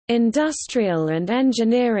Industrial and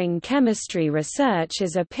Engineering Chemistry Research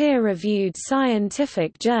is a peer-reviewed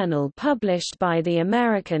scientific journal published by the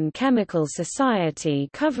American Chemical Society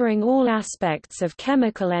covering all aspects of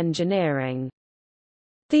chemical engineering.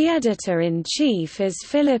 The editor-in-chief is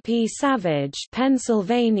Philip E. Savage,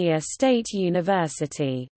 Pennsylvania State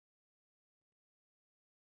University.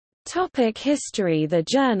 History. The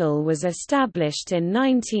journal was established in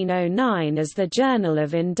 1909 as the Journal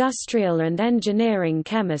of Industrial and Engineering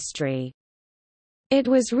Chemistry. It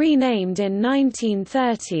was renamed in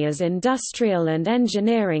 1930 as Industrial and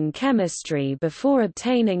Engineering Chemistry before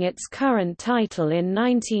obtaining its current title in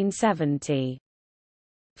 1970.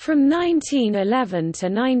 From 1911 to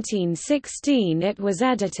 1916 it was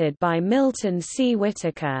edited by Milton C.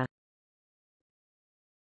 Whitaker.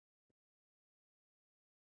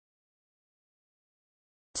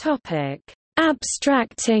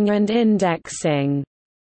 Abstracting and indexing.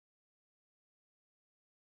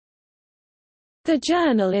 The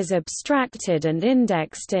journal is abstracted and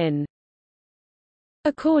indexed in.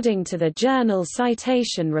 According to the Journal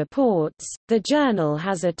Citation Reports, the journal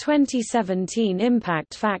has a 2017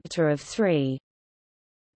 impact factor of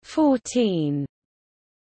 3.14.